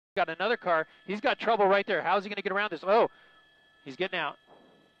got another car. He's got trouble right there. How's he going to get around this? Oh, he's getting out.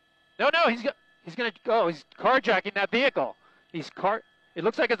 No, he's going to go. He's carjacking that vehicle. It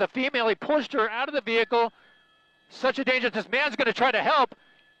looks like it's a female. He pushed her out of the vehicle. Such a danger. This man's going to try to help.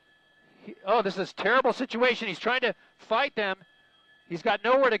 Oh, this is a terrible situation. He's trying to fight them. He's got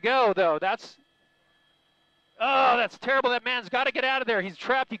nowhere to go, though. That's terrible. That man's got to get out of there. He's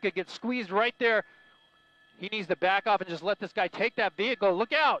trapped. He could get squeezed right there. He needs to back off and just let this guy take that vehicle.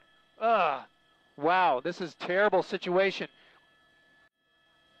 Look out. Wow, this is a terrible situation.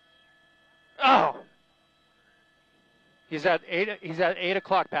 Oh. He's at 8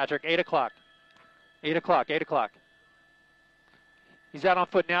 o'clock, Patrick. 8 o'clock. 8 o'clock. 8 o'clock. He's out on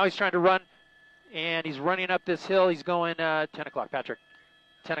foot now. He's trying to run, and he's running up this hill. He's going 10 o'clock, Patrick.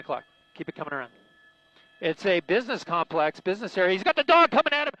 10 o'clock. Keep it coming around. It's a business complex, business area. He's got the dog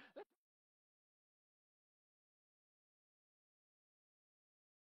coming at him.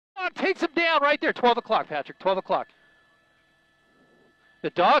 Dog takes him down right there. 12 o'clock, Patrick. 12 o'clock. The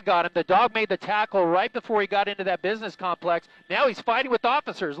dog got him. The dog made the tackle right before he got into that business complex. Now he's fighting with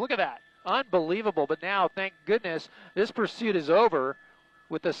officers. Look at that. Unbelievable. But now, thank goodness, this pursuit is over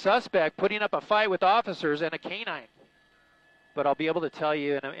with the suspect putting up a fight with officers and a canine. But I'll be able to tell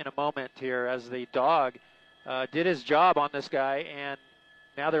you in a moment here, as the dog did his job on this guy, and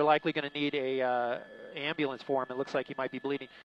now they're likely going to need a ambulance for him. It looks like he might be bleeding.